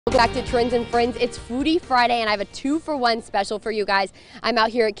Welcome back to Trends and Friends. It's Foodie Friday and I have a 2-for-1 special for you guys. I'm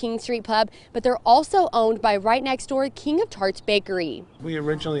out here at King Street Pub, but they're also owned by right next door King of Tarts Bakery. We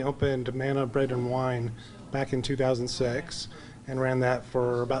originally opened Manna Bread and Wine back in 2006 and ran that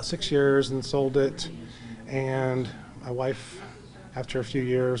for about 6 years and sold it. And my wife, after a few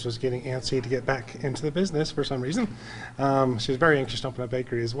years, was getting antsy to get back into the business for some reason. She was very anxious to open a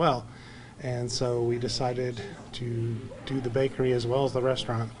bakery as well. And so we decided to do the bakery as well as the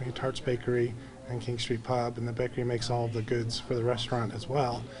restaurant. We have Tarts Bakery and King Street Pub, and the bakery makes all of the goods for the restaurant as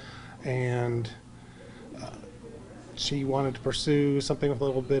well. And she wanted to pursue something with a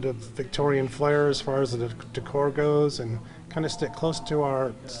little bit of Victorian flair as far as the decor goes, and kind of stick close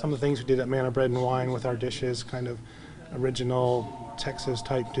to some of the things we did at Manna Bread and Wine with our dishes, kind of original Texas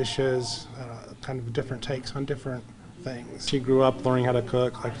type dishes, kind of different takes on different things. She grew up learning how to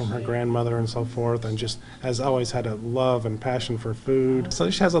cook, like from her grandmother and so forth, and just has always had a love and passion for food.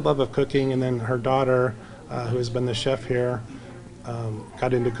 So she has a love of cooking, and then her daughter, who has been the chef here,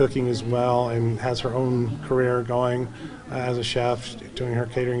 got into cooking as well and has her own career going as a chef, doing her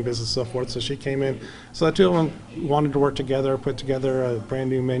catering business and so forth. So she came in. So the two of them wanted to work together, put together a brand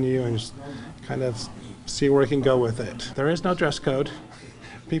new menu, and just kind of see where we can go with it. There is no dress code.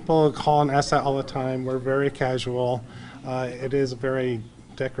 People call and ask that all the time. We're very casual. It is very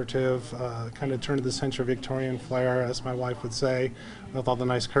decorative, kind of turn of the century Victorian flair, as my wife would say, with all the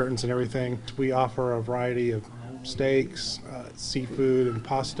nice curtains and everything. We offer a variety of steaks, seafood and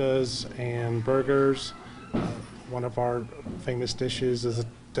pastas and burgers. One of our famous dishes is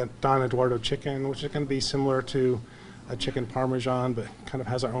a Don Eduardo chicken, which is going to be similar to a chicken parmesan, but kind of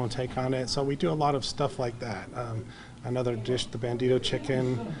has our own take on it. So we do a lot of stuff like that. Another dish, the bandito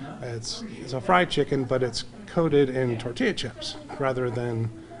chicken. It's a fried chicken, but it's coated in tortilla chips rather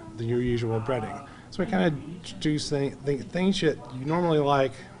than the usual breading. So we kind of do things that you normally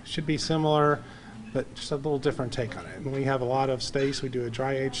like, should be similar, but just a little different take on it. And we have a lot of steaks. We do a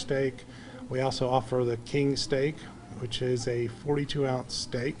dry aged steak. We also offer the King steak, which is a 42-ounce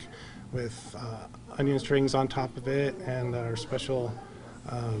steak with onion strings on top of it and our special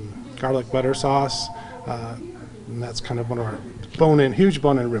garlic butter sauce. And that's kind of one of our huge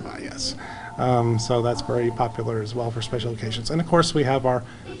bone-in ribeye, yes. So that's very popular as well for special occasions. And of course we have our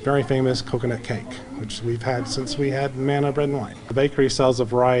very famous coconut cake, which we've had since we had Manna Bread and Wine. The bakery sells a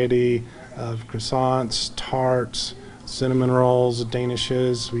variety of croissants, tarts, cinnamon rolls,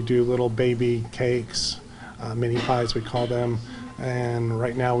 danishes. We do little baby cakes, mini pies we call them. And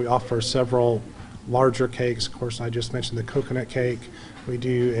right now we offer several larger cakes. Of course, I just mentioned the coconut cake. We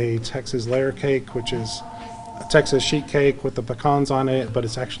do a Texas layer cake, which is a Texas sheet cake with the pecans on it, but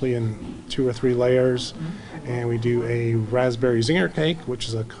it's actually in 2 or 3 layers. And we do a raspberry zinger cake, which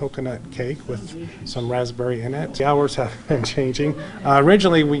is a coconut cake with some raspberry in it. The hours have been changing.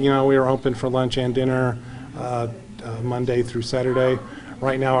 Originally, we were open for lunch and dinner Monday through Saturday.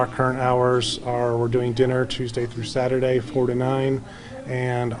 Right now, our current hours are we're doing dinner Tuesday through Saturday, 4 to 9,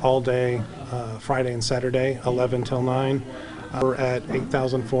 and all day Friday and Saturday, 11 till 9. We're at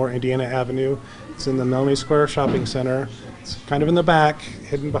 8004 Indiana Avenue. It's in the Melanie Square Shopping Center. It's kind of in the back,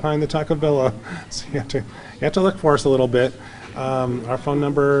 hidden behind the Taco Bella. So you have to look for us a little bit. Our phone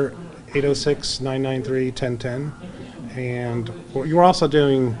number 806-993-1010, and you're also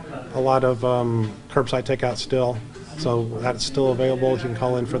doing a lot of curbside takeout still. So that's still available. You can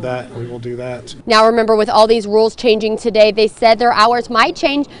call in for that. We will do that. Now remember, with all these rules changing today, they said their hours might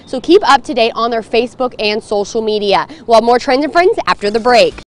change, so keep up to date on their Facebook and social media. We'll have more Trends and Friends after the break.